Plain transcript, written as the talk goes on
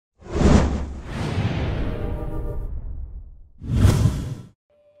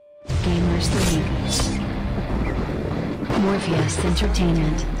Gamers 3. Morpheus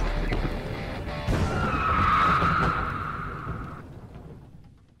Entertainment.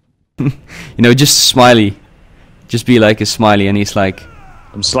 You know, just smiley. Just be like a smiley, and he's like...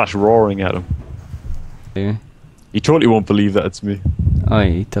 I'm slash roaring at him. Yeah. He totally won't believe that it's me. Oh,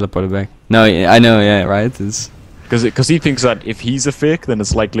 he teleported back. No, I know, yeah, right? It's... Because he thinks that if he's a fake, then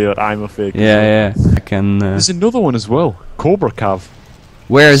it's likely that I'm a fake. Yeah, yeah. I can... There's another one as well. Cobrak.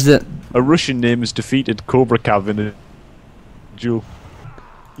 Where is that? A Russian name has defeated Cobrak in a duel.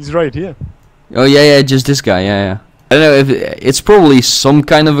 He's right here. Oh, yeah, just this guy, yeah. I don't know if it's probably some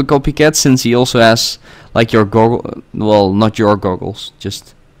kind of a copycat, since he also has like your goggle. Well, not your goggles,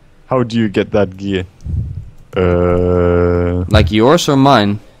 just How do you get that gear? like yours or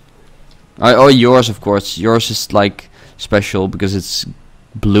mine. Oh, yours, of course. Yours is like special because it's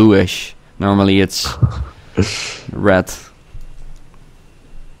bluish. Normally it's red.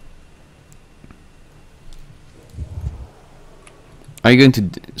 Are you going to?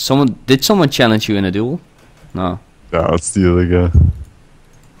 Did someone challenge you in a duel? No. No, it's the other guy.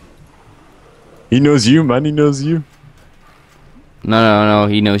 He knows you, man. He knows you. No.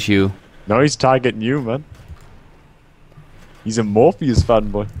 He knows you. Now he's targeting you, man. He's a Morpheus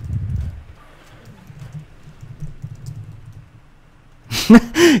fanboy.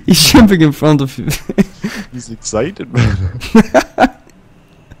 He's jumping in front of you. He's excited, man.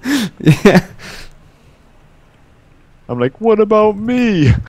 Yeah. I'm like, what about me?